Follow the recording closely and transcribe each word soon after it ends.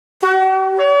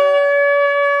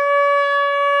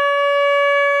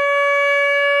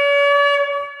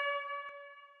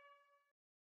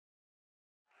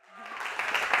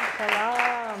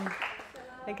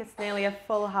nearly a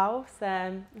full house.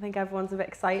 I think everyone's a bit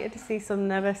excited to see some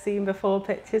never seen before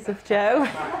pictures of Joe.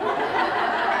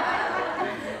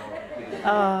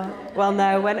 Well,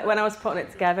 no, when I was putting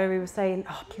it together, he was saying,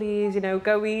 oh, please, you know,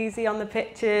 go easy on the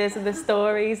pictures and the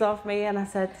stories of me. And I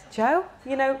said, Joe,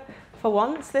 you know, for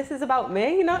once, this is about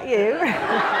me, not you.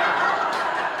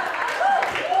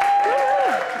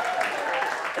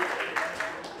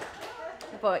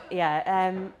 But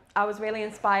yeah, I was really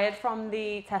inspired from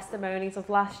the testimonies of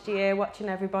last year, watching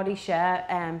everybody share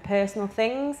personal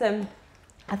things. And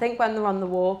I think when they're on the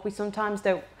walk,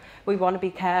 we want to be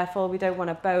careful, we don't want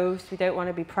to boast, we don't want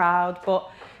to be proud, but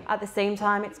at the same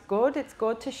time it's good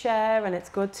to share, and it's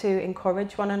good to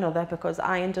encourage one another, because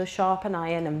iron does sharpen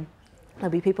iron, and there'll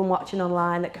be people watching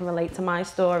online that can relate to my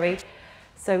story.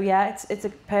 So yeah, it's a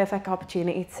perfect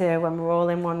opportunity to, when we're all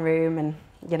in one room, and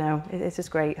you know, it's just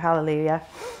great, hallelujah.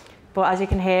 But as you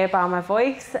can hear by my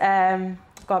voice, I've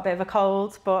got a bit of a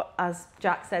cold, but as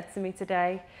Jack said to me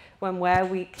today, when we're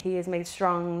weak, he is made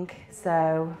strong.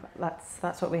 So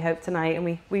that's what we hope tonight,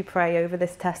 and we pray over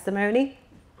this testimony.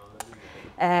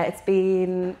 It's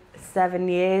been 7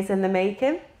 years in the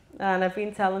making, and I've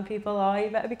been telling people, oh, you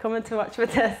better be coming to watch my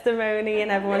testimony, and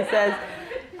everyone says,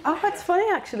 oh, it's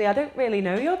funny actually, I don't really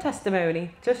know your testimony,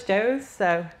 just Joe's,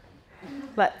 so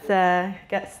let's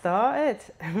get started.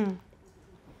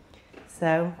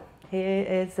 So here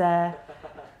is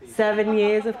 7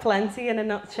 years of plenty in a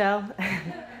nutshell.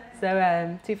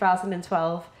 So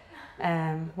 2012,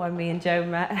 when me and Joe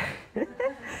met.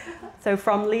 So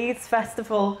from Leeds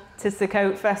Festival to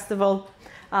Sukkot Festival,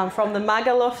 from the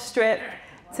Magaluf Strip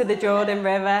to the Jordan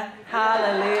River,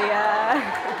 hallelujah.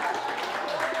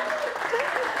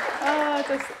 Oh,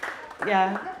 just,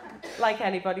 yeah, like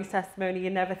anybody's testimony,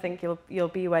 you never think you'll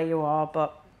be where you are,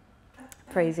 but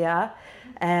praise Yah.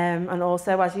 And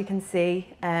also, as you can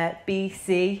see,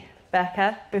 BC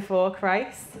Becca, before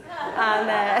Christ, and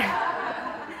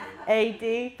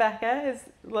AD Becca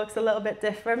looks a little bit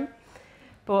different.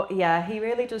 But yeah, he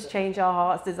really does change our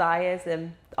heart's desires,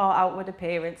 and our outward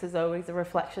appearance is always a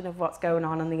reflection of what's going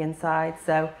on the inside.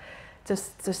 So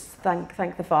just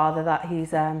thank the Father that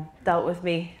he's dealt with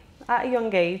me at a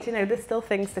young age. You know, there's still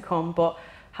things to come, but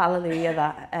hallelujah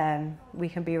that we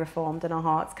can be reformed and our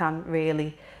hearts can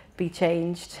really be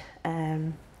changed.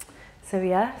 So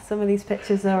yeah, some of these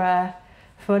pictures are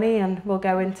funny, and we'll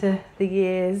go into the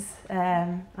years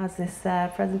as this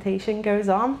presentation goes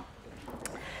on.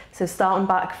 So starting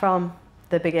back from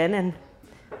the beginning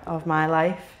of my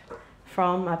life,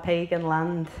 from a pagan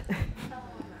land.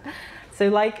 So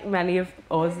like many of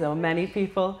us, or many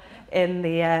people in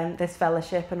this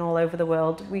fellowship and all over the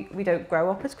world, we don't grow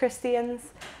up as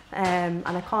Christians, and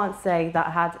I can't say that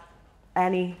I had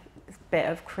any bit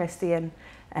of Christian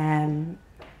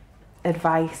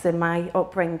advice in my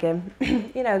upbringing.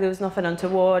 You know, there was nothing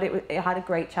untoward. It had a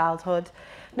great childhood,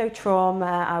 no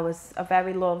trauma. I was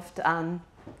very loved, and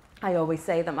I always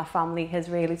say that my family has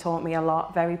really taught me a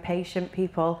lot. Very patient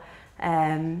people.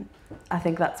 I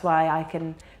think that's why I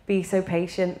can be so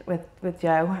patient with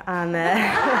Joe, and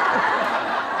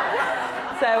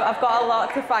so I've got a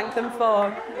lot to thank them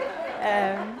for.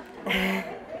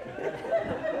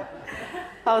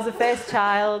 I was the first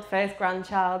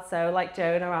grandchild, so like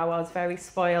Jonah, I was very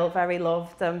spoiled, very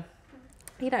loved.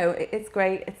 You know, it's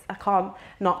great. I can't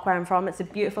knock where I'm from. It's a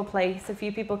beautiful place. A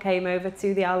few people came over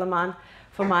to the Isle of Man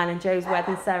for mine and Joe's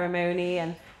wedding ceremony,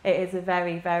 and it is a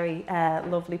very, very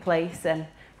lovely place, and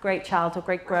great childhood,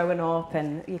 great growing up,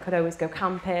 and you could always go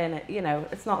camping. You know,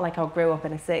 it's not like I grew up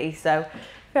in a city, so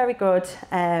very good.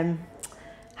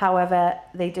 However,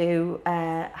 they do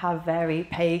have very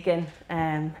pagan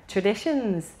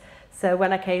traditions. So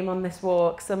when I came on this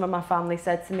walk, some of my family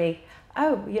said to me,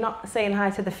 oh, you're not saying hi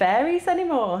to the fairies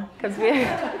anymore? Because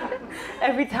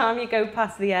every time you go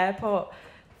past the airport,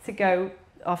 to go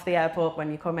off the airport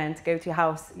when you come in to go to your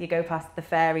house, you go past the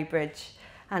fairy bridge,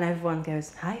 and everyone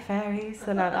goes, hi fairies.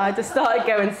 And I just started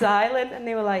going silent, and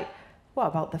they were like, what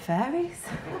about the fairies?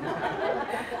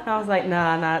 And I was like,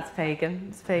 nah, it's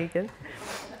pagan,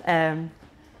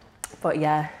 but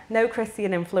yeah, no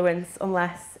Christian influence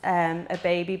unless a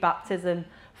baby baptism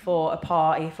for a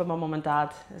party for my mum and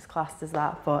dad is classed as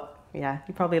that. But yeah,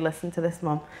 you probably listen to this,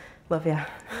 Mum. Love you.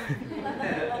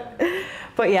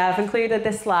 But yeah, I've included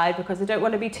this slide because I don't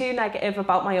want to be too negative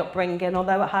about my upbringing.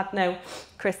 Although I had no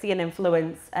Christian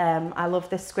influence, I love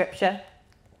this scripture.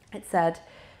 It said,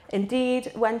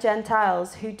 indeed, when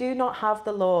Gentiles who do not have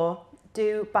the law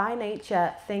do by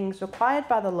nature things required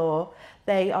by the law,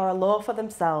 they are a law for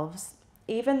themselves,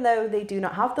 Even though they do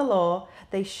not have the law,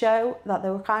 they show that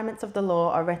the requirements of the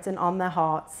law are written on their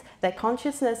hearts. Their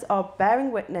consciousness are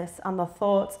bearing witness, and their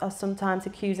thoughts are sometimes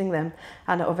accusing them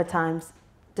and at other times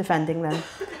defending them.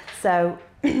 So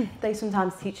they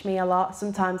sometimes teach me a lot.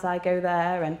 Sometimes I go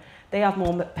there and they have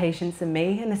more patience than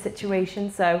me in a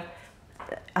situation. So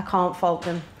I can't fault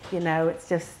them. You know, it's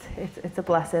just, it's a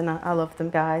blessing. I love them,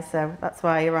 guys. So that's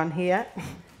why you're on here.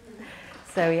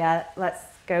 So yeah, let's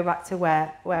go back to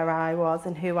where I was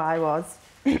and who I was.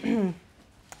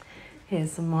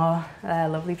 Here's some more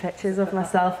lovely pictures of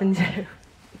myself and Joe.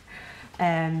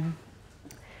 And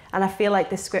I feel like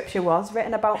this scripture was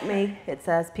written about me. It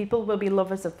says, people will be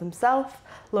lovers of themselves,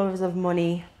 lovers of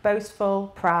money,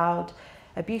 boastful, proud,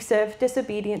 abusive,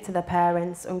 disobedient to their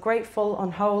parents, ungrateful,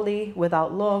 unholy,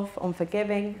 without love,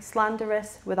 unforgiving,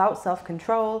 slanderous, without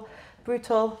self-control,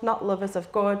 brutal, not lovers of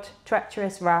good,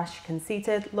 treacherous, rash,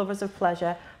 conceited, lovers of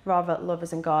pleasure, rather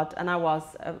lovers than God. And I was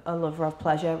a lover of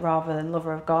pleasure rather than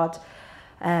lover of God.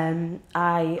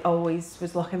 I always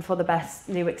was looking for the best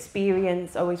new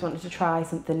experience, always wanted to try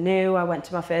something new. I went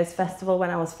to my first festival when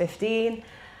I was 15.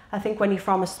 I think when you're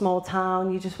from a small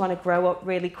town, you just want to grow up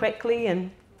really quickly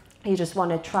and you just want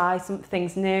to try some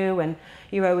things new, and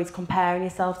you're always comparing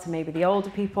yourself to maybe the older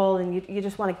people, and you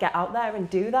just want to get out there and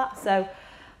do that. So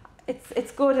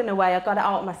it's good in a way. I got it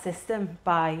out of my system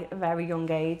by a very young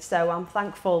age. So I'm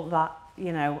thankful that,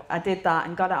 you know, I did that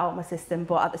and got it out of my system.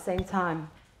 But at the same time,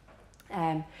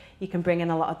 you can bring in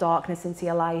a lot of darkness into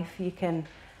your life. You can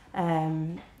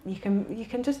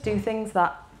just do things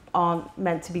that aren't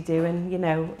meant to be doing. You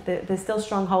know, there's still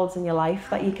strongholds in your life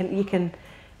that you can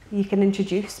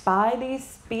introduce by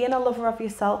being a lover of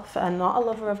yourself and not a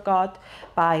lover of God,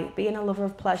 by being a lover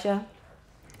of pleasure.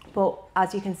 But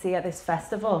as you can see at this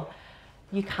festival,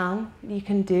 you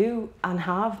can do and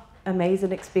have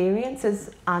amazing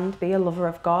experiences and be a lover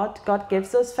of God. God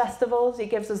gives us festivals. He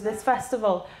gives us this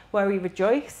festival where we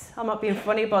rejoice. I'm not being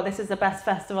funny, but this is the best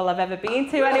festival I've ever been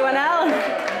to. Anyone else?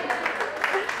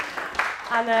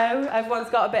 I know everyone's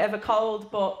got a bit of a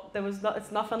cold, but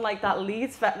it's nothing like that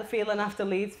the feeling after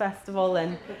Leeds Festival,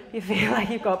 and you feel like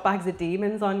you've got bags of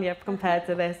demons on you compared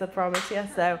to this, I promise you.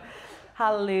 So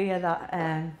hallelujah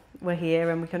that we're here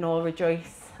and we can all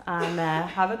rejoice and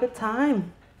have a good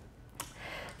time.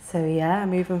 So yeah,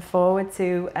 moving forward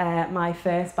to my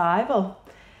first Bible.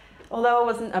 Although I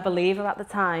wasn't a believer at the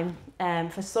time,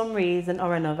 for some reason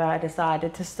or another, I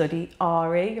decided to study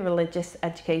RE, religious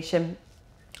education,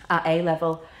 at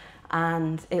A-level,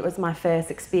 and it was my first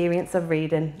experience of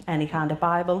reading any kind of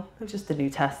Bible. It was just the New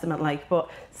Testament, but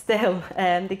still,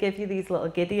 they give you these little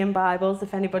Gideon Bibles.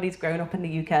 If anybody's grown up in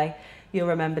the UK, you'll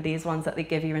remember these ones that they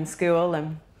give you in school,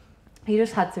 and you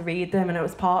just had to read them, and it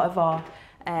was part of our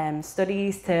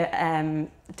studies to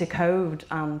decode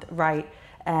and write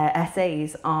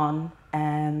essays on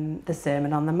the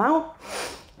Sermon on the Mount.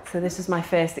 So this was my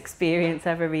first experience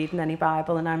ever reading any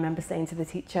Bible, and I remember saying to the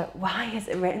teacher, why is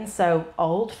it written so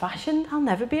old-fashioned? I'll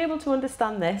never be able to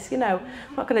understand this, you know.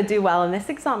 I'm not going to do well in this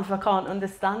exam if I can't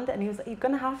understand it. And he was like, you're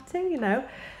going to have to, you know.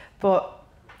 But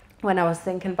when I was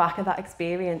thinking back of that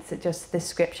experience, this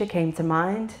scripture came to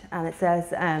mind, and it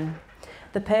says,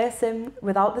 the person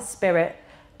without the Spirit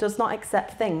does not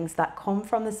accept things that come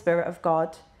from the Spirit of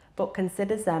God, but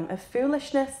considers them of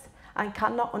foolishness and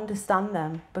cannot understand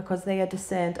them because they are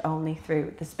discerned only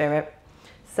through the Spirit.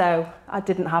 So I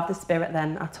didn't have the Spirit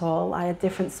then at all. I had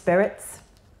different spirits.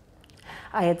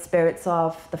 I had spirits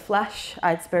of the flesh.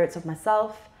 I had spirits of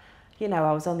myself. You know,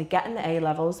 I was only getting the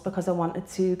A-levels because I wanted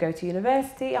to go to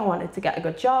university. I wanted to get a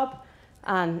good job.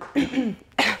 And,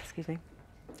 excuse me,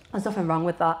 there's nothing wrong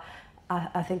with that.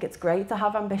 I think it's great to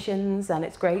have ambitions and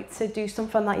it's great to do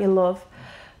something that you love.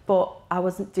 But I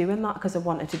wasn't doing that because I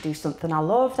wanted to do something I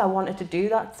loved. I wanted to do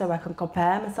that so I could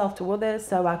compare myself to others,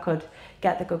 so I could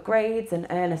get the good grades and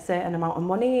earn a certain amount of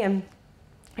money. And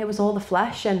it was all the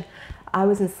flesh, and I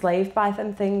was enslaved by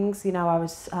them things. You know, I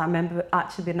remember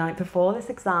actually the night before this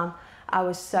exam, I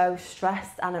was so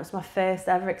stressed, and it was my first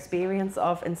ever experience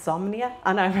of insomnia.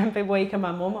 And I remember waking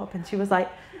my mum up, and she was like,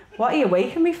 what are you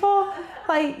waking me for?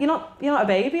 Like, you're not a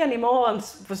baby anymore. And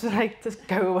was like, just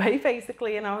go away,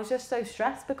 basically. And I was just so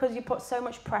stressed because you put so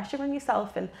much pressure on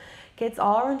yourself, and kids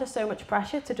are under so much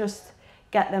pressure to just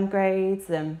get them grades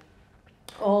and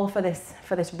all for this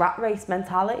rat race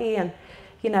mentality. And,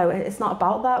 you know, it's not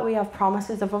about that. We have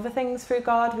promises of other things through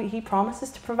God. He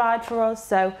promises to provide for us.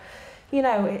 So, you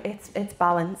know, it's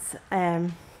balance.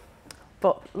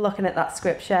 But looking at that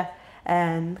scripture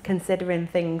and considering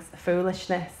things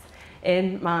foolishness,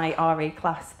 in my RE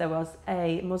class, there was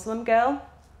a Muslim girl,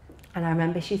 and I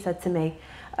remember she said to me,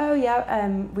 oh yeah,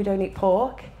 we don't eat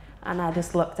pork. And I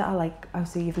just looked at her like, oh,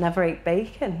 so you've never ate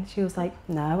bacon? She was like,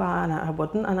 no, I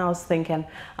wouldn't. And I was thinking,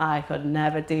 I could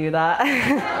never do that.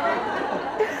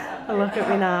 And look at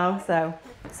me now.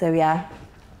 So yeah,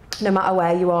 no matter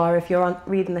where you are, if you're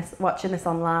watching this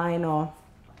online, or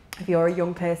if you're a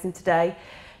young person today,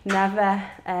 never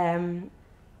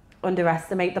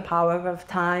underestimate the power of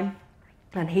time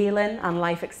and healing and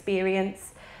life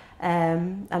experience. I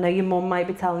know your mum might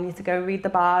be telling you to go read the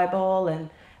Bible and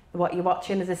what you're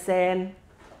watching is a sin.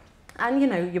 And you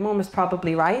know, your mum is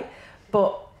probably right,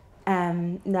 but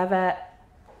never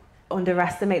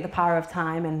underestimate the power of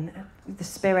time and the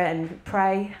Spirit, and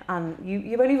pray, and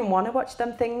you won't even want to watch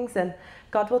them things, and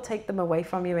God will take them away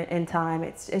from you in time.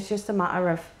 It's just a matter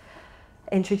of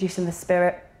introducing the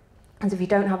Spirit. And if you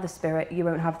don't have the Spirit, you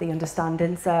won't have the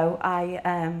understanding. So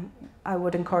I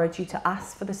would encourage you to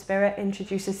ask for the Spirit,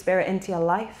 introduce the Spirit into your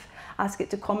life, ask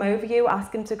it to come over you,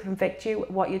 ask him to convict you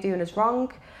what you're doing is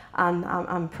wrong, and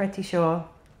I'm pretty sure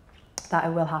that it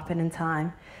will happen in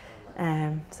time.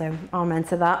 So amen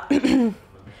to that.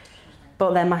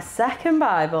 But then my second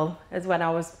Bible is when I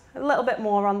was a little bit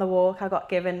more on the walk. I got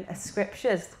given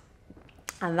scriptures,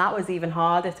 and that was even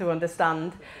harder to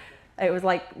understand. It was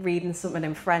like reading something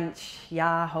in French,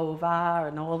 Yahovah,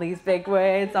 and all these big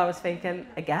words. I was thinking,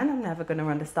 again, I'm never going to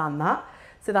understand that.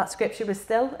 So that scripture was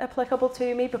still applicable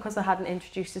to me because I hadn't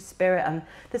introduced the Spirit, and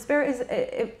the Spirit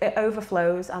it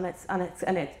overflows, and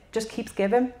it just keeps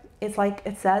giving. It's like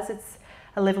it says, it's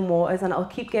a living waters, and it'll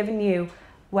keep giving you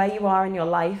where you are in your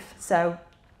life. So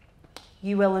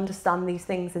you will understand these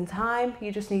things in time.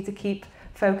 You just need to keep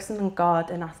focusing on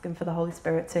God and asking for the Holy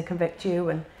Spirit to convict you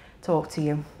and talk to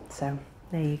you. So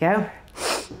there you go.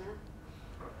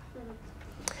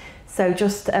 So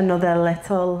just another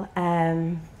little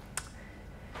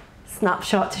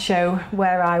snapshot to show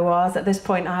where I was. At this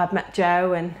point I had met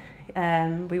Joe,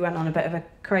 and we went on a bit of a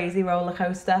crazy roller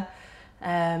coaster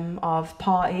of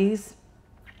parties,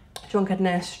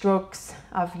 drunkenness, drugs.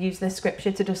 I've used this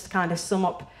scripture to just kind of sum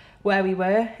up where we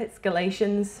were. It's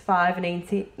Galatians 5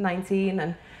 and 19,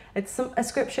 and it's a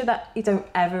scripture that you don't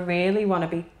ever really want to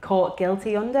be caught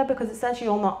guilty under, because it says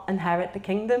you'll not inherit the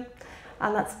kingdom,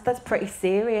 and that's pretty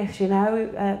serious, you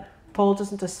know. Paul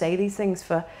doesn't just say these things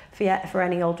for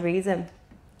any old reason.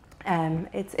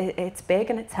 It's big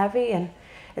and it's heavy, and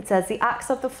it says the acts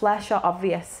of the flesh are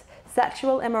obvious: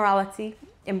 sexual immorality,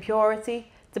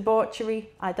 impurity, debauchery,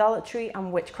 idolatry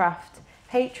and witchcraft,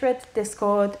 hatred,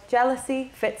 discord,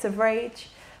 jealousy, fits of rage,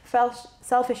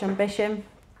 selfish ambition,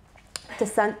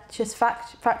 dissentious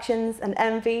factions and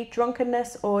envy,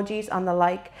 drunkenness, orgies and the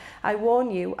like. I warn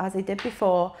you, as I did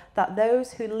before, that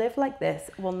those who live like this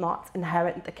will not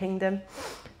inherit the kingdom.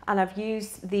 And I've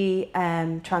used the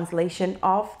translation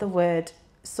of the word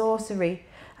sorcery,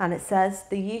 and it says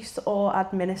the use or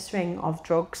administering of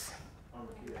drugs.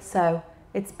 So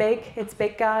it's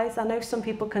big, guys. I know some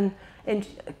people can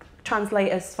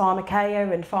translate as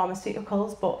pharmakeia and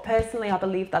pharmaceuticals, but personally I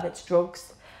believe that it's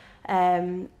drugs.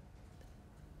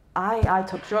 I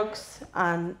took drugs,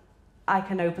 and I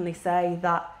can openly say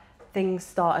that things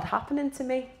started happening to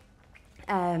me.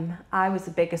 I was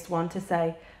the biggest one to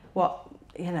say, what,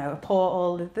 you know, a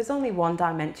portal, there's only one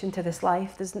dimension to this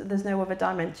life, there's no other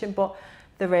dimension, but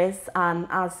there is. And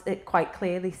as it quite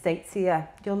clearly states here,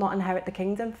 you'll not inherit the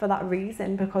kingdom for that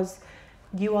reason, because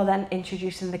you are then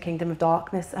introducing the kingdom of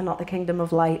darkness and not the kingdom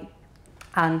of light.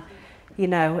 And you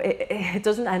know, it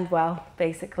doesn't end well,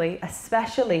 basically,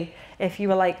 especially if you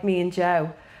were like me and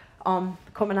Joe,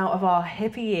 coming out of our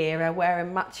hippie era,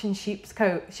 wearing matching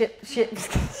sheepskin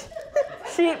coats,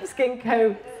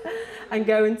 and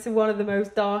going to one of the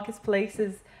most darkest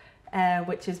places,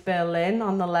 which is Berlin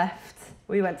on the left.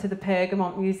 We went to the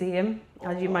Pergamon Museum,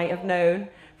 as you might have known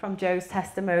from Joe's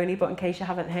testimony, but in case you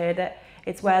haven't heard it,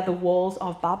 it's where the walls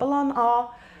of Babylon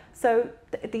are. So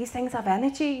these things have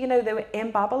energy, you know. They were in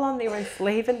Babylon, they were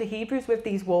enslaving the Hebrews with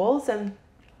these walls, and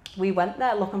we went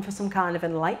there looking for some kind of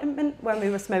enlightenment when we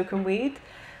were smoking weed,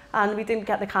 and we didn't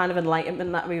get the kind of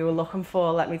enlightenment that we were looking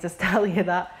for, let me just tell you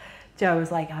that. Joe was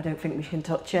like, I don't think we can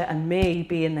touch it, and me,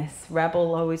 being this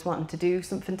rebel, always wanting to do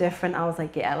something different, I was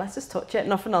like, yeah, let's just touch it,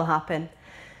 nothing will happen.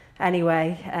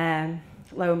 Anyway,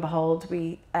 lo and behold,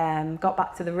 we got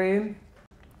back to the room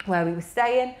where we were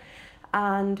staying,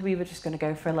 and we were just going to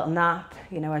go for a little nap,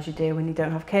 you know, as you do when you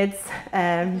don't have kids.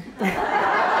 On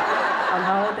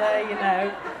holiday, you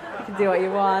know, you can do what you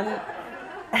want.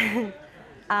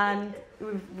 And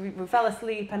we fell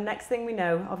asleep, and next thing we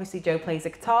know, obviously Joe plays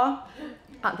the guitar.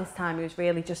 At this time, he was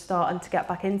really just starting to get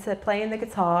back into playing the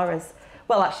guitar. As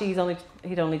well, actually,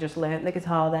 he'd only just learnt the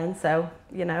guitar then, so,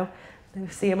 you know, you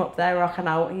see him up there rocking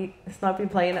out. He's not been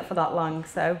playing it for that long,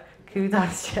 so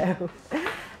Kudos, Joe.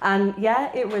 And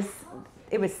yeah, it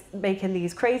was making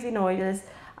these crazy noises,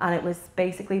 and it was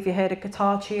basically, if you heard a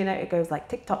guitar tune, it goes like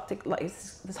tick tock tick, like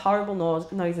this horrible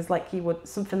noises like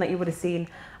something that you would have seen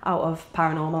out of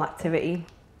Paranormal Activity.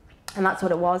 And that's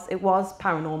what it was. It was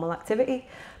Paranormal Activity,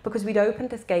 because we'd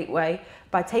opened this gateway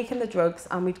by taking the drugs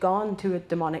and we'd gone to a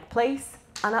demonic place.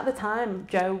 And at the time,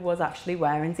 Joe was actually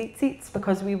wearing tzitzits,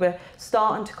 because we were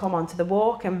starting to come onto the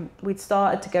walk, and we'd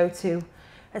started to go to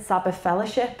a Sabbath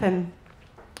fellowship, and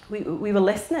we were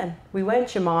listening. We weren't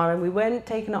shamaring, we weren't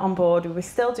taking it on board, we were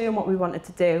still doing what we wanted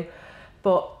to do.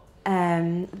 But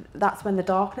that's when the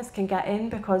darkness can get in,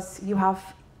 because you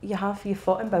have your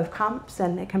foot in both camps,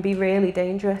 and it can be really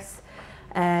dangerous.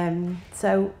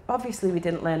 So obviously we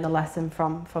didn't learn the lesson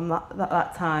from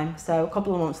that time. So a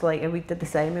couple of months later we did the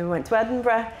same, and we went to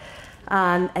Edinburgh,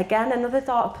 and again another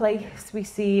dark place. We've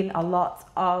seen a lot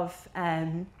of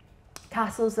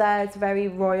castles there. It's very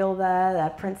royal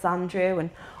there, Prince Andrew and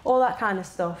all that kind of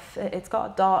stuff. It's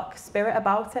got a dark spirit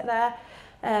about it there.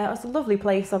 It's a lovely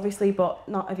place, obviously, but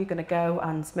not if you're going to go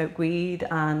and smoke weed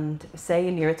and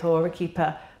saying you're a Torah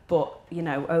keeper, but, you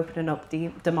know, opening up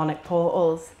demonic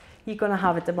portals, you're going to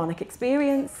have a demonic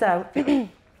experience. So,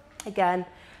 again,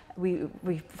 we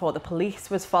thought the police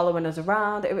was following us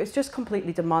around. It was just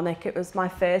completely demonic. It was my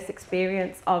first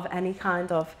experience of any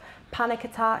kind of panic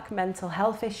attack, mental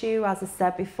health issue. As I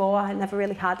said before, I never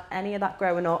really had any of that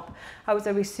growing up. I was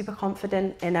always super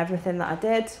confident in everything that I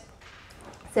did.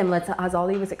 Similar to as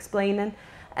Ollie was explaining,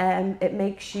 it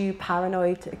makes you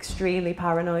paranoid, extremely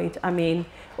paranoid. I mean,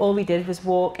 all we did was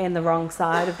walk in the wrong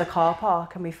side of the car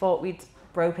park, and we thought we'd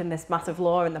broken this massive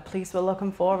law, and the police were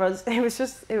looking for us. It was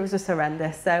just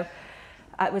horrendous. So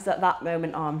it was at that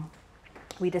moment on,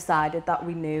 we decided that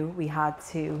we knew we had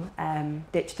to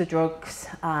ditch the drugs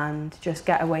and just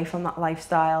get away from that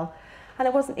lifestyle. And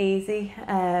it wasn't easy.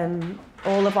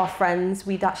 All of our friends,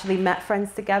 we'd actually met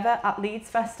friends together at Leeds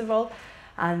Festival,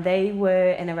 and they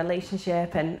were in a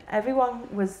relationship, and everyone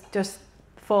was just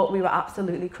thought we were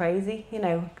absolutely crazy. You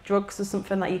know, drugs are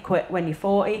something that you quit when you're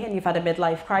 40 and you've had a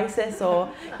midlife crisis, or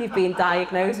you've been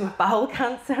diagnosed with bowel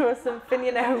cancer or something,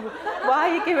 you know. Why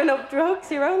are you giving up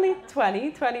drugs? You're only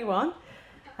 20, 21.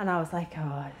 And I was like,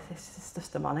 oh, this is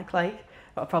just demonic, like.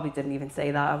 But I probably didn't even say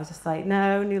that. I was just like,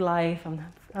 no, new life.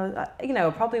 You know,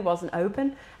 I probably wasn't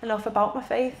open enough about my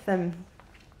faith, and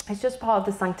it's just part of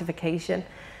the sanctification.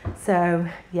 So,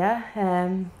 yeah,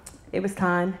 it was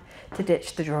time to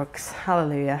ditch the drugs.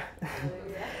 Hallelujah.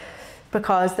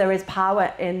 Because there is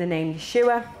power in the name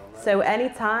Yeshua. So any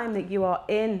time that you are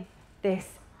in this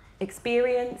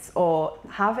experience or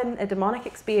having a demonic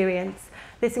experience,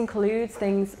 this includes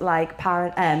things like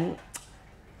I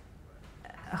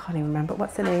can't even remember,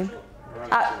 what's the name?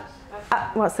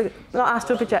 Not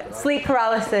astral project, sleep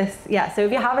paralysis. Yeah, so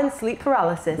if you're having sleep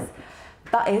paralysis,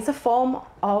 that is a form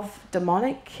of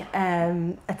demonic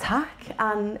attack,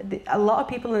 and a lot of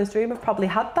people in this room have probably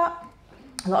had that.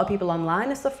 A lot of people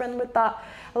online are suffering with that.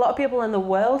 A lot of people in the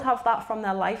world have that from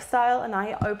their lifestyle, and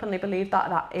I openly believe that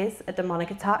that is a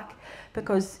demonic attack,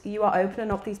 because you are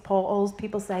opening up these portals.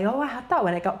 People say, oh, I had that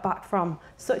when I got back from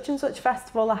such and such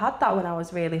festival. I had that when I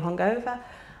was really hungover.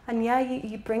 And yeah,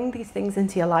 you bring these things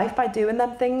into your life by doing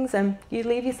them things, and you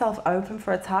leave yourself open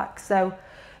for attack. So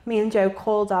me and Joe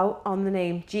called out on the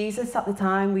name Jesus at the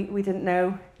time. We didn't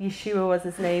know Yeshua was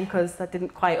his name, because I didn't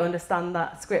quite understand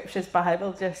that scripture's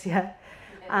Bible just yet.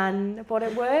 But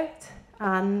it worked.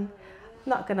 And I'm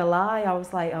not going to lie, I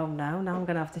was like, oh no, now I'm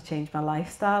going to have to change my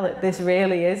lifestyle. This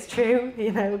really is true.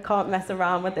 You know, can't mess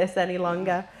around with this any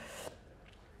longer.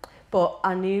 But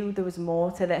I knew there was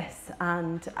more to this,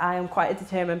 and I am quite a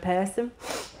determined person.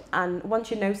 And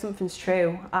once you know something's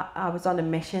true, I was on a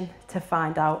mission to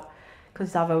find out,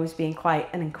 because I've always been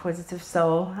quite an inquisitive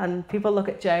soul. And people look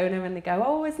at Jonah and they go,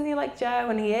 oh, isn't he like Joe?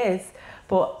 And he is.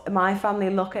 But my family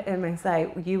look at him and say,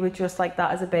 you were just like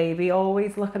that as a baby,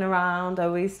 always looking around,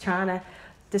 always trying to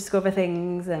discover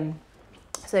things. And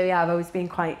so, yeah, I've always been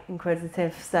quite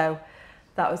inquisitive. So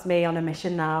that was me on a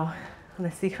mission now, on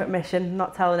a secret mission,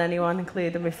 not telling anyone,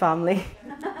 including my family.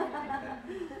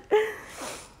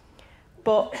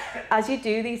 But as you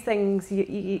do these things,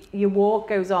 your walk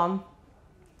goes on,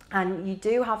 and you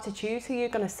do have to choose who you're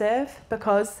going to serve,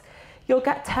 because you'll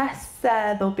get tests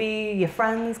there. There'll be your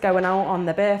friends going out on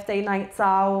their birthday nights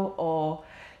out, or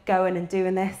going and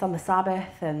doing this on the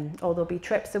Sabbath, or there'll be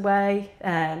trips away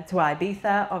to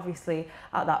Ibiza. Obviously,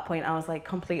 at that point, I was like,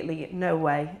 completely, no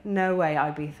way,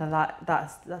 Ibiza,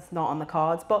 that's not on the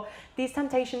cards. But these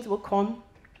temptations will come,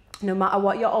 no matter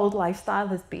what your old lifestyle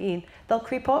has been. They'll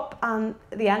creep up, and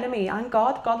the enemy and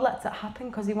God lets it happen,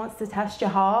 because he wants to test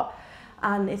your heart.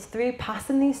 And it's through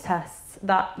passing these tests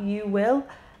that you will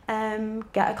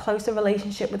get a closer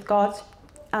relationship with God.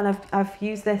 And I've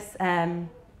used this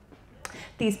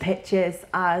these pictures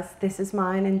as this is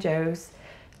mine and Joe's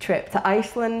trip to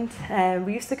Iceland.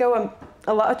 We used to go on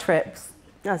a lot of trips,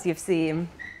 as you've seen.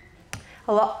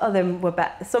 A lot of them were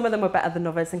better, some of them were better than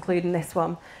others, including this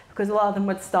one, because a lot of them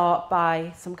would start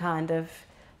by some kind of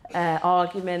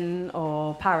argument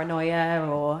or paranoia,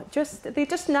 or they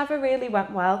just never really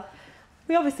went well.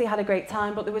 We obviously had a great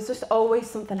time, but there was just always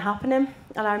something happening.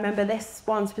 And I remember this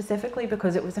one specifically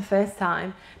because it was the first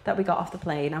time that we got off the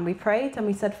plane, and we prayed and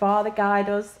we said, Father, guide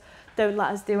us. Don't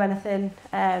let us do anything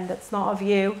that's not of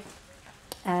you.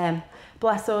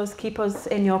 Bless us, keep us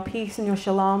in your peace and your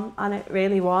shalom. And it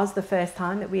really was the first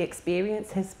time that we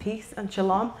experienced his peace and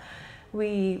shalom.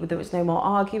 There was no more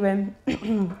arguing.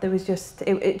 There was just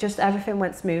everything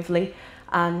went smoothly.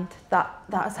 And that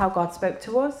is how God spoke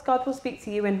to us. God will speak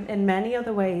to you in many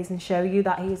other ways and show you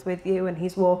that he is with you and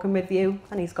he's walking with you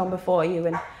and he's gone before you.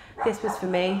 And this was for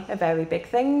me a very big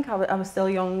thing. I was still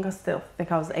young. I still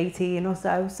think I was 18 or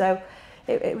so. So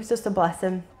it was just a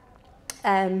blessing.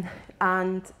 And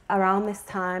around this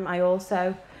time, I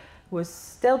also was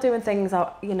still doing things,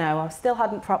 I still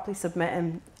hadn't properly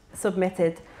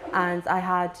submitted. And I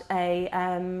had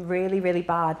a really, really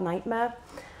bad nightmare.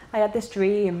 I had this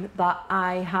dream that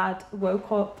I had woke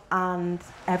up and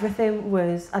everything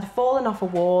I'd fallen off a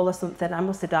wall or something, I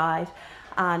must have died,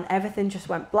 and everything just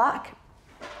went black.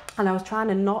 And I was trying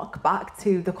to knock back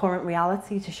to the current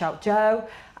reality to shout Joe,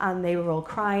 and they were all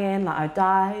crying like I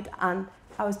died, and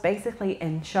I was basically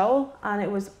in Sheol, and it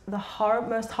was the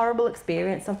most horrible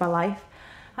experience of my life.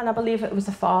 And I believe it was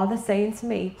the Father saying to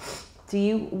me, do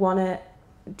you want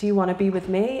to be with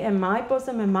me in my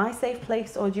bosom, in my safe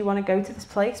place, or do you want to go to this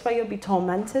place where you'll be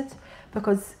tormented?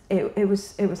 Because it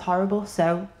was horrible.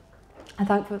 So I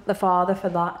thank the Father for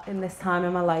that in this time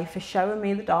in my life, for showing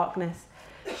me the darkness,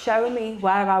 showing me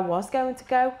where I was going to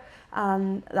go,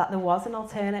 and that there was an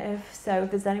alternative. So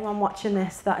if there's anyone watching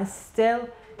this that is still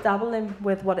dabbling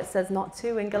with what it says not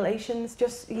to in Galatians,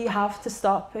 you have to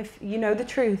stop if you know the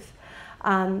truth.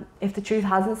 And if the truth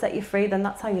hasn't set you free, then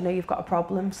that's how you know you've got a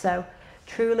problem. So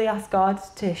truly ask God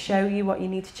to show you what you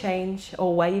need to change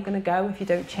or where you're going to go if you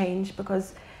don't change,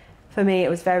 because for me it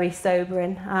was very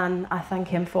sobering, and I thank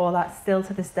him for that. Still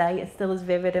to this day, it's still as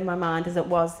vivid in my mind as it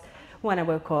was when I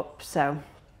woke up. So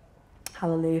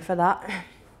hallelujah for that.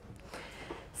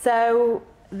 So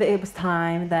it was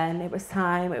time then. It was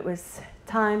time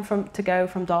to go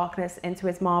from darkness into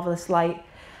his marvelous light.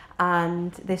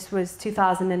 And this was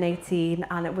 2018,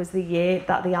 and it was the year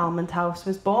that the Almond House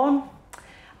was born.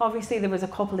 Obviously, there was a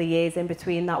couple of years in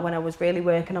between that when I was really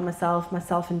working on myself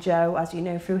and Joe. As you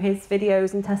know, through his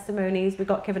videos and testimonies, we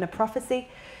got given a prophecy.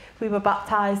 We were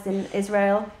baptized in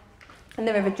Israel, in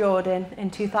the River Jordan,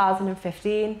 in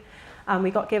 2015. And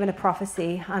we got given a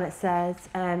prophecy, and it says,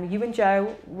 you and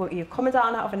Joe, you're coming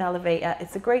down out of an elevator.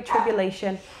 It's a great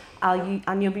tribulation,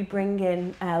 and you'll be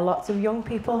bringing lots of young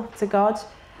people to God.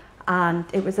 And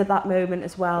it was at that moment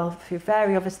as well, through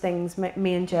various other things,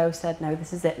 me and Joe said, no,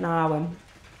 this is it now. And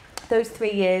those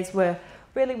 3 years were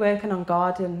really working on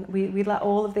God, and we let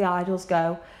all of the idols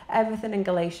go. Everything in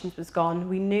Galatians was gone.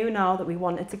 We knew now that we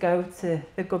wanted to go to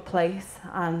the good place,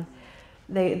 and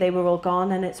they were all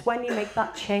gone. And it's when you make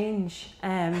that change,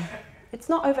 it's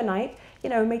not overnight,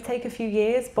 it may take a few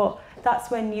years, but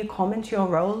that's when you come into your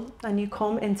role and you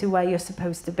come into where you're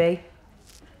supposed to be.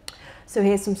 So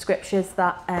here's some scriptures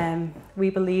that we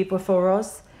believe were for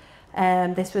us.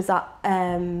 This was at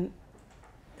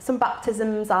some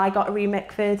baptisms. I got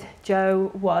remikvahed.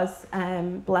 Joe was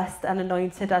blessed and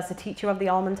anointed as a teacher of the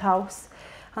Almond House.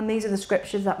 And these are the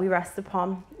scriptures that we rest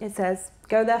upon. It says,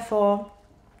 go therefore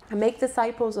and make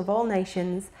disciples of all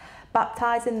nations,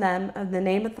 baptizing them in the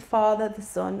name of the Father, the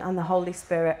Son, and the Holy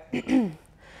Spirit.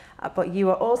 But you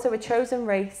are also a chosen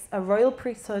race, a royal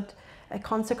priesthood, a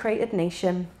consecrated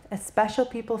nation, a special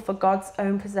people for God's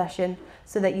own possession,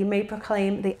 so that you may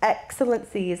proclaim the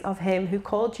excellencies of him who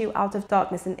called you out of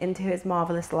darkness and into his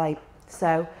marvelous light.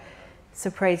 So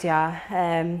praise Yah.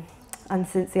 And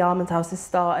since the Almond House has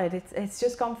started, it's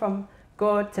just gone from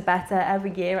good to better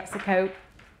every year at Sukkot.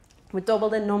 We're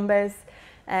doubled in numbers.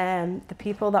 The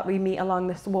people that we meet along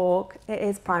this walk, it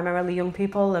is primarily young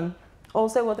people and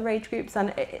also other age groups,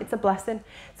 and it's a blessing.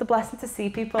 It's a blessing to see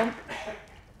people.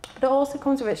 But it also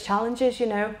comes with its challenges,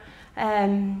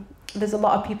 There's a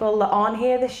lot of people that aren't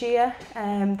here this year,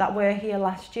 that were here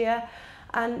last year,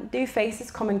 and new faces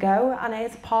come and go, and it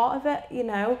is a part of it,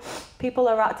 People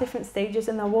are at different stages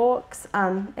in their walks,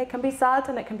 and it can be sad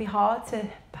and it can be hard to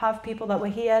have people that were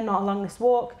here not along this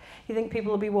walk. You think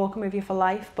people will be walking with you for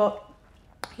life, but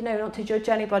you know, not to judge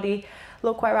anybody.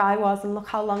 Look where I was and look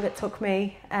how long it took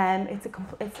me. It's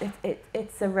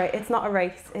not a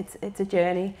race, it's a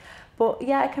journey. But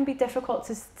yeah, it can be difficult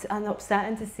and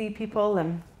upsetting to see people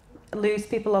and lose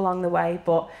people along the way,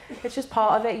 but it's just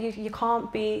part of it. You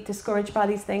can't be discouraged by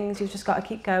these things. You've just got to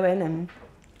keep going and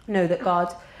know that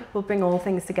God will bring all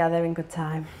things together in good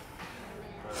time.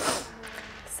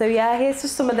 So yeah, here's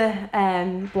just some of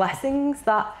the blessings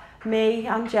that me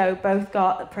and Joe both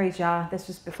got. Praise Yah. This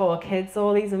was before kids,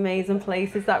 all these amazing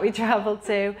places that we travelled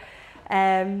to.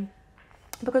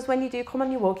 Because when you do come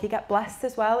on your walk, you get blessed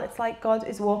as well. It's like God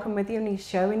is walking with you and he's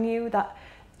showing you that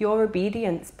your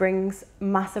obedience brings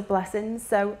massive blessings.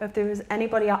 So if there was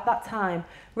anybody at that time,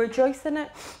 rejoice in it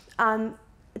and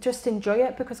just enjoy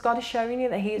it, because God is showing you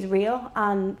that he is real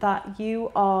and that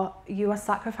you are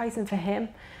sacrificing for him,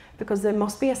 because there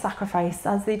must be a sacrifice.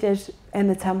 As they did in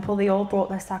the temple, they all brought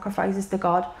their sacrifices to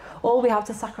God. All we have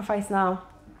to sacrifice now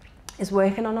is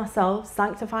working on ourselves,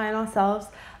 sanctifying ourselves,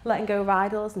 letting go of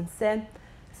idols and sin.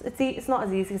 It's not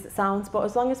as easy as it sounds, but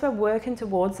as long as we're working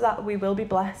towards that, we will be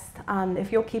blessed. And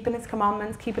if you're keeping his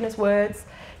commandments, keeping his words,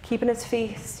 keeping his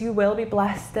feasts, you will be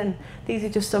blessed. And these are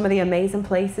just some of the amazing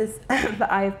places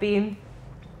that I have been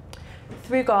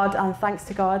through God and thanks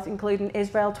to God, including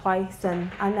Israel twice.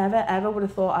 And I never ever would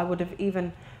have thought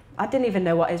I didn't even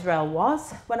know what Israel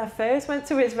was. When I first went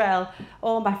to Israel,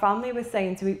 all my family was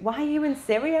saying to me, why are you in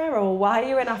Syria, or why are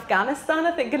you in Afghanistan?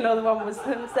 I think another one was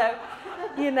them. So,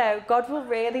 you know, God will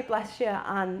really bless you,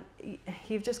 and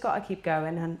you've just got to keep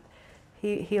going, and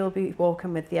he'll be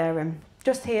walking with you. And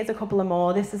just here's a couple of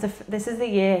more. This is the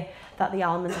year that the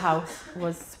Almond House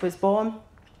was born.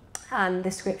 And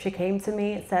this scripture came to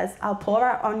me. It says, I'll pour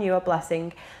out on you a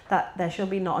blessing that there shall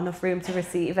be not enough room to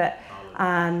receive it.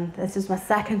 And this is my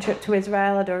second trip to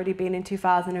Israel. I'd already been in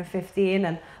 2015,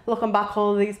 and looking back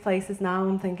all these places now,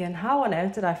 I'm thinking, how on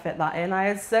earth did I fit that in? I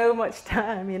had so much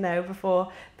time, you know,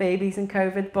 before babies and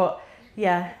COVID. But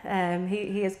yeah,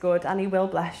 he is good, and he will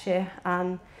bless you.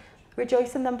 And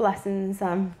rejoice in them blessings.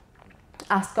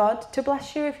 Ask God to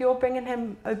bless you if you're bringing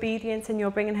him obedience and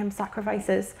you're bringing him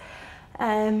sacrifices.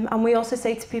 And we also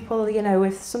say to people, you know,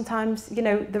 if sometimes, you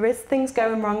know, there is things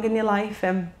going wrong in your life,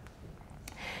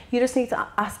 you just need to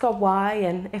ask God why.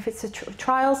 And if it's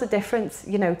trials are different,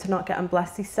 you know, to not getting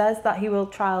blessed. He says that he will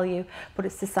trial you, but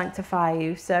it's to sanctify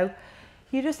you. So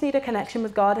you just need a connection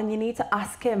with God, and you need to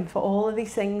ask him for all of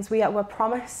these things. We're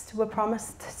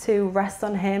promised to rest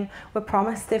on him. We're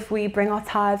promised if we bring our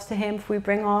tithes to him, if we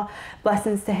bring our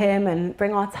blessings to him and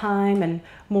bring our time and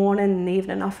morning and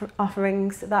evening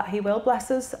offerings, that he will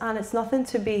bless us. And it's nothing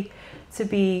to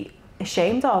be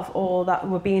ashamed of, or that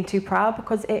we're being too proud,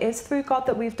 because it is through God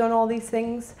that we've done all these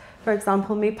things. For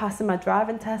example, me passing my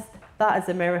driving test, that is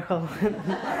a miracle.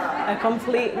 A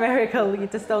complete miracle. You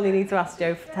just only need to ask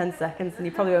Joe for 10 seconds and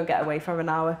you probably won't get away from an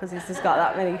hour, because he's just got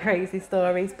that many crazy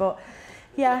stories. But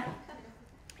yeah,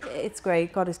 it's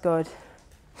great. God is good.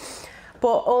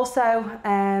 But also,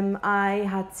 I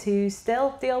had to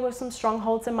still deal with some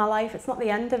strongholds in my life. It's not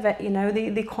the end of it, you know.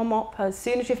 They come up as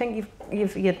soon as you think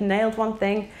you've nailed one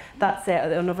thing. That's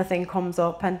it. Another thing comes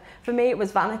up, and for me, it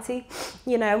was vanity.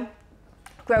 You know,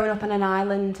 growing up on an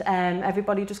island,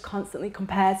 everybody just constantly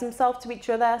compares themselves to each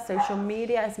other. Social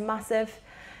media is massive.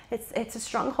 It's a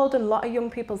stronghold in a lot of young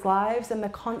people's lives, and they're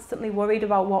constantly worried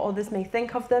about what others may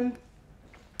think of them.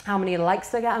 How many likes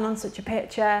they're getting on such a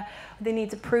picture. They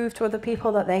need to prove to other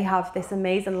people that they have this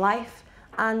amazing life.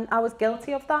 And I was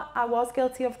guilty of that.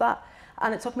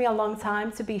 And it took me a long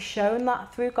time to be shown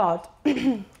that through God,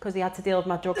 because he had to deal with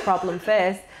my drug problem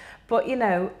first. But, you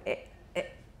know,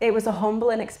 it was a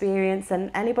humbling experience. And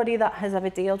anybody that has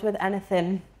ever dealt with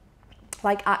anything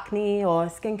like acne or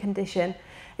skin condition,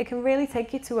 it can really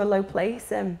take you to a low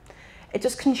place. And it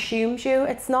just consumes you.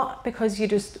 It's not because you're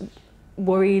just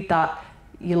worried that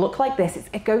you look like this.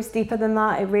 It goes deeper than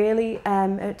that. It really,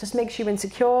 it just makes you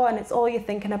insecure, and it's all you're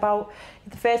thinking about.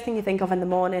 The first thing you think of in the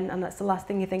morning, and that's the last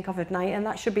thing you think of at night, and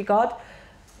that should be God.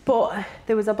 But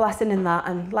there was a blessing in that,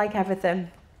 and like everything,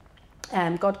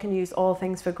 God can use all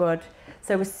things for good.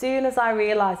 So as soon as I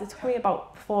realised, it took me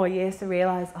about 4 years to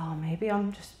realise, oh, maybe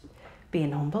I'm just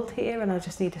being humbled here, and I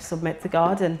just need to submit to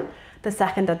God. And the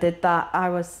second I did that, I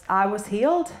was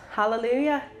healed.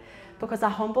 Hallelujah. Because I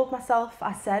humbled myself.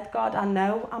 I said, God, I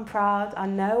know I'm proud. I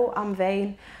know I'm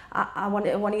vain. I want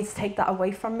you to take that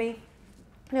away from me.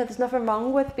 You know, there's nothing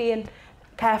wrong with being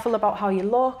careful about how you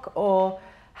look, or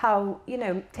how, you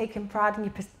know, taking pride in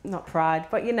your, not pride,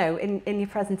 but, you know, in your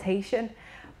presentation.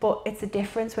 But it's a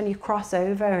difference when you cross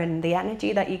over, and the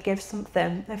energy that you give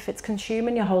something, if it's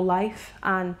consuming your whole life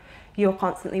and you're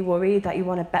constantly worried, that you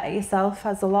want to better yourself,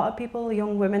 as a lot of people,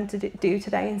 young women, do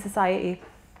today in society.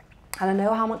 And I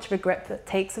know how much of a grip that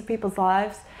takes of people's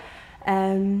lives.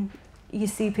 You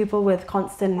see people with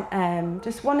constant,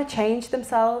 just want to change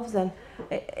themselves, and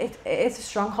it's a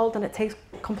stronghold, and it takes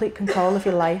complete control of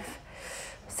your life.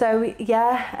 So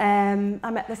yeah, I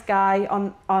met this guy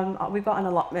we've got an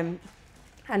allotment,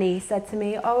 and he said to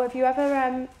me, oh, have you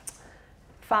ever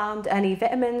found any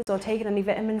vitamins or taken any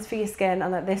vitamins for your skin?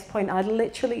 And at this point, I'd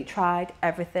literally tried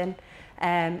everything.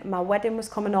 My wedding was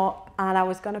coming up, and I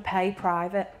was going to pay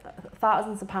private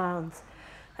thousands of pounds,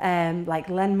 like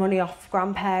lend money off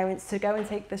grandparents to go and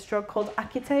take this drug called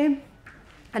Accutane.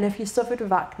 And if you suffered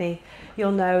with acne,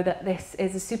 you'll know that this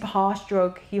is a super harsh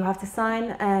drug. You have to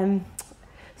sign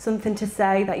something to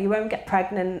say that you won't get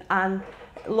pregnant. And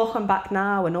looking back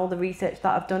now and all the research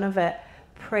that I've done of it,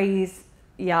 praise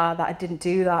that I didn't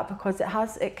do that, because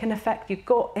it can affect your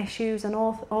gut issues and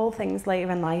all things later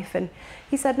in life. And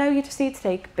he said, no, you just need to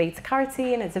take beta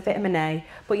carotene, it's a vitamin A,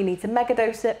 but you need to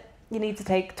megadose it. You need to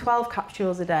take 12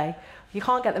 capsules a day. You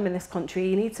can't get them in this country.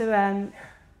 You need to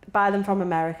buy them from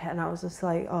America. And I was just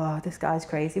like, oh, this guy's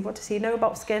crazy. What does he know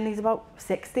about skin? He's about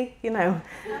 60, you know.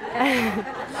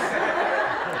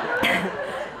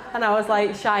 And I was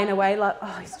like shying away, like,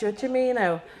 oh, he's judging me, you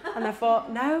know. And I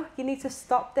thought, no, you need to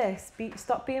stop this.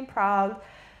 Stop being proud,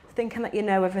 thinking that you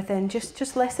know everything.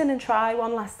 Just listen and try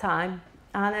one last time.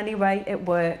 And anyway, it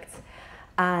worked.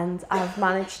 And I've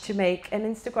managed to make an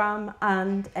Instagram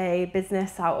and a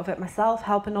business out of it myself,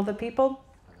 helping other people.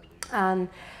 And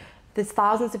there's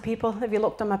thousands of people, if you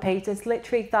looked on my page, there's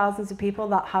literally thousands of people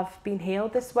that have been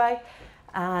healed this way.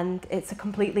 And it's a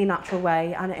completely natural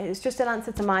way. And it's just an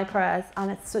answer to my prayers. And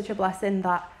it's such a blessing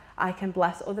that I can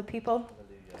bless other people.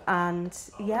 And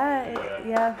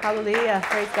yeah, hallelujah,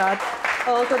 praise God.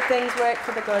 All good things work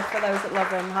for the good for those that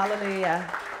love him,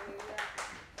 hallelujah.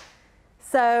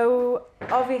 So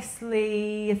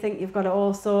obviously you think you've got it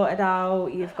all sorted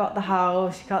out, you've got the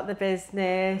house, you've got the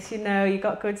business, you know, you've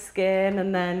got good skin,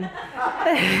 and then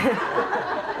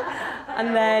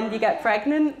and then you get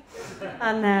pregnant,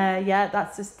 and yeah,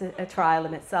 that's just a trial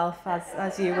in itself,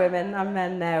 as you women and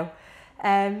men know.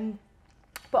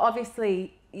 But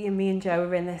obviously me and Joe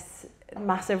were in this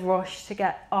massive rush to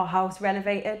get our house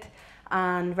renovated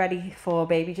and ready for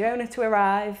baby Jonah to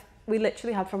arrive. We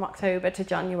literally had from October to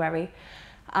January,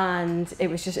 and it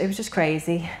was just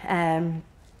crazy. And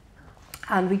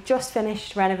we just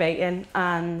finished renovating,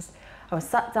 and I was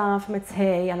sat down for my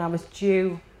tea, and I was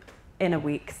due in a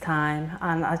week's time,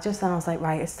 and I was like,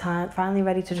 right, it's time, finally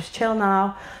ready to just chill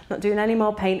now, not doing any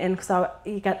more painting, because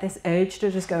you get this urge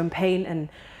to just go and paint. And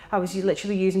I was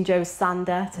literally using Joe's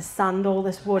sander to sand all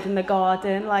this wood in the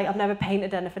garden. Like, I've never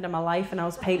painted anything in my life, and I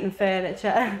was painting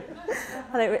furniture.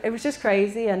 And it was just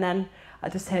crazy. And then I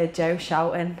just heard Joe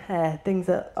shouting things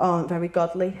that aren't very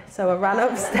godly. So I ran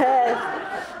upstairs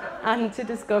and to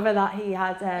discover that he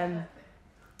had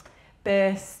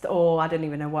burst, or I don't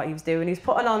even know what he was doing. He was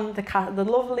putting on the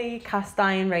lovely cast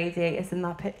iron radiators in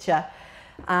that picture.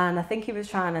 And I think he was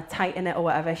trying to tighten it or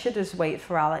whatever. I should have just waited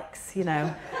for Alex, you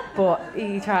know. But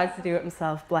he tried to do it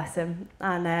himself, bless him.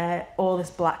 And all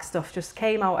this black stuff just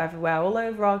came out everywhere, all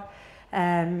over our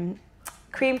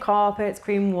cream carpets,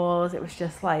 cream walls. It was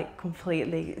just like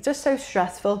completely, just so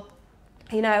stressful,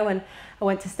 you know. And I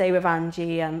went to stay with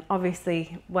Angie, and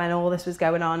obviously when all this was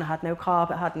going on, I had no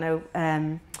carpet, had no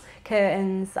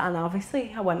curtains, and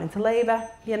obviously I went into labour,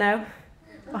 you know,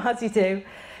 as you do.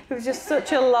 It was just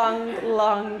such a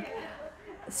long,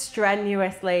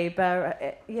 strenuous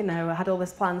labour. You know, I had all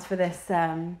these plans for this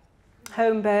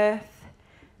home birth,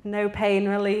 no pain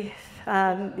relief.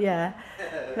 Yeah,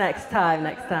 next time,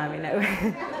 you know.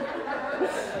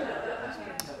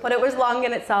 But it was long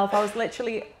in itself. I was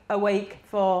literally awake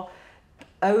for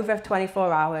over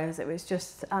 24 hours. It was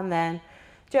just, and then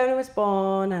Jonah was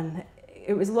born, and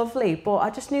it was lovely, but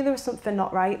I just knew there was something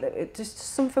not right.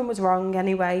 Something was wrong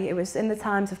anyway. It was in the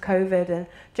times of COVID, and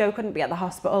Joe couldn't be at the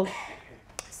hospital.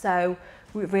 So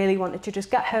we really wanted to just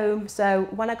get home. So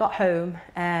when I got home,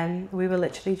 we were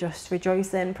literally just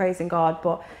rejoicing, praising God.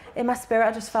 But in my spirit,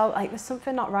 I just felt like there's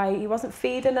something not right. He wasn't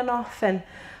feeding enough, and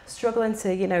struggling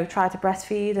to, you know, try to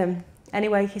breastfeed. And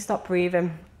anyway, he stopped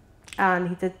breathing,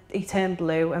 and he turned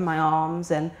blue in my arms,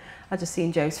 and I just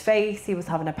seen Joe's face. He was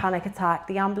having a panic attack.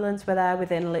 The ambulance were there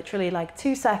within literally like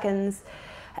 2 seconds.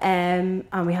 And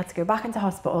we had to go back into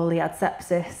hospital. He had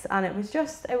sepsis, and it was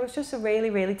just a really,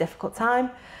 really difficult time.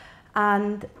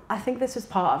 And I think this was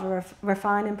part of a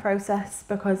refining process,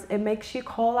 because it makes you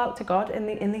call out to God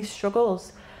in these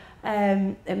struggles.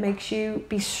 It makes you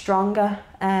be stronger.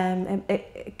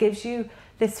 It gives you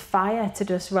this fire to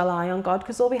just rely on God,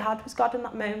 because all we had was God in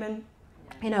that moment.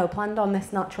 You know, planned on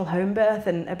this natural home birth,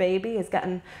 and a baby is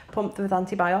getting pumped with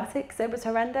antibiotics. It was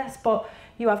horrendous, but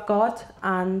you have God.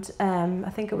 And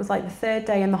I think it was like the 3rd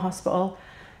day in the hospital,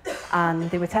 and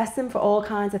they were testing for all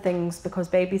kinds of things, because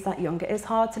babies that young, it is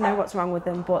hard to know what's wrong with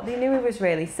them, but they knew he was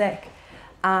really sick.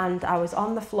 And I was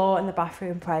on the floor in the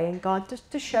bathroom praying, God,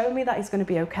 just to show me that he's going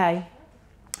to be okay.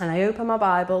 And I opened my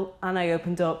Bible and I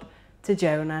opened up to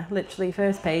Jonah, literally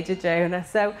first page of Jonah.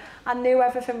 So I knew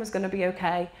everything was going to be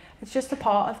okay. It's just a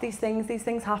part of these things. These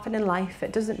things happen in life.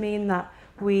 It doesn't mean that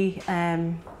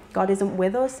God isn't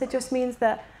with us. It just means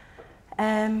that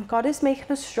God is making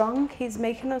us strong. He's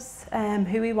making us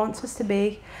who he wants us to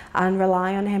be, and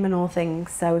rely on him in all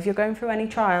things. So if you're going through any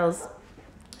trials,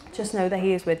 just know that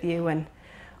he is with you, and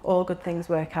all good things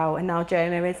work out. And now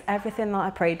Jonah is everything that I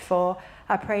prayed for.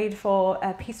 I prayed for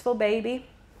a peaceful baby,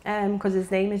 because his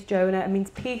name is Jonah. It means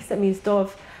peace, it means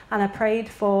dove. And I prayed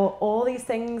for all these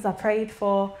things. I prayed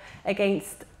for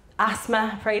against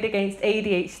asthma, I prayed against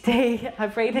ADHD, I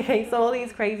prayed against all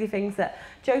these crazy things that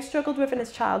Joe struggled with in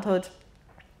his childhood.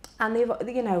 And they've,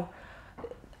 you know,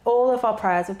 all of our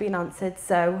prayers have been answered,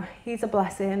 so he's a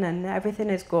blessing and everything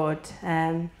is good.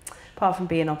 Apart from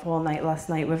being up all night last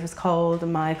night with his cold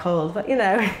and my cold, but you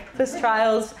know, there's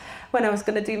trials. When I was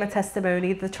going to do my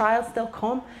testimony, the trials still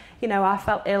come. You know, I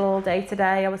felt ill all day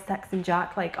today. I was texting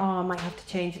Jack like, oh, I might have to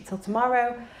change it till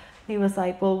tomorrow. And he was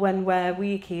like, well, when we're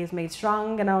weak, he is made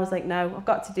strong. And I was like, no, I've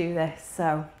got to do this.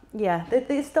 So yeah,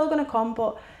 they're still going to come,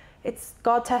 but it's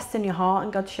God testing your heart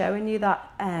and God showing you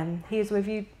that he is with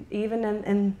you, even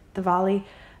in the valley,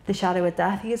 the shadow of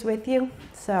death, he is with you.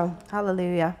 So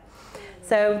hallelujah.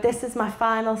 So this is my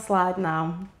final slide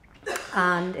now,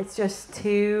 and it's just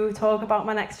to talk about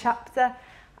my next chapter,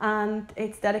 and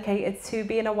it's dedicated to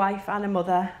being a wife and a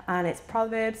mother, and it's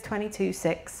Proverbs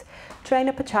 22:6. Train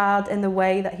up a child in the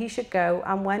way that he should go,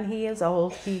 and when he is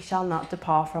old, he shall not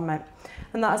depart from it.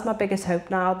 And that is my biggest hope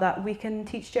now, that we can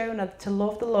teach Jonah to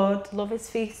love the Lord, love his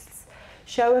feasts,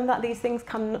 show him that these things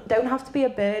don't have to be a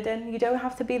burden. You don't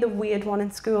have to be the weird one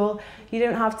in school. You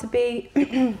don't have to be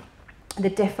the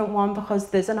different one, because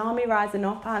there's an army rising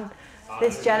up, and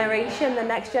this generation, the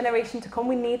next generation to come,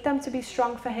 we need them to be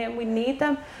strong for him. We need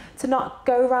them to not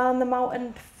go around the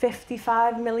mountain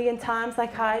 55 million times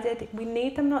like I did. We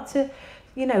need them not to,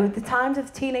 you know, the times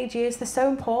of the teenage years, they're so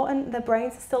important. Their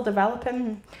brains are still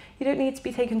developing. You don't need to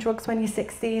be taking drugs when you're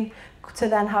 16 to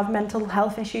then have mental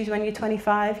health issues when you're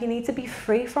 25. You need to be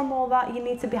free from all that. You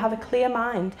need to have a clear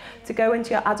mind to go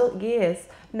into your adult years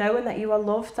knowing that you are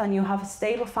loved and you have a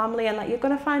stable family, and that you're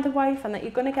going to find a wife, and that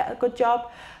you're going to get a good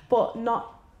job, but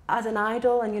not as an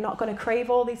idol, and you're not going to crave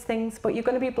all these things, but you're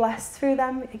going to be blessed through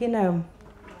them, you know.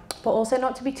 But also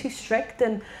not to be too strict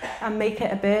and make it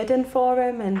a burden for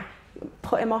him and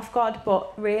put him off God,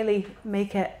 but really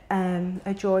make it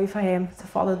a joy for him to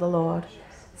follow the Lord.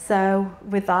 So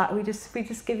with that, we just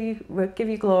give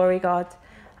you glory, God,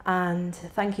 and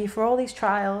thank you for all these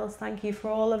trials. Thank you for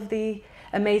all of the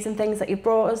amazing things that you've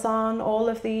brought us on, all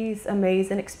of these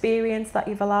amazing experience that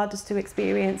you've allowed us to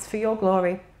experience for your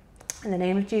glory. In the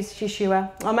name of Jesus,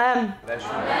 Yeshua. Amen.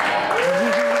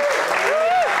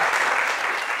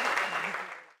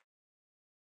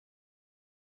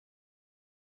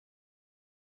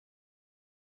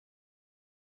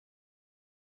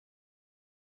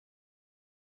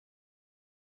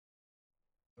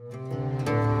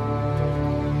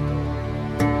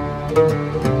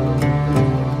 Amen.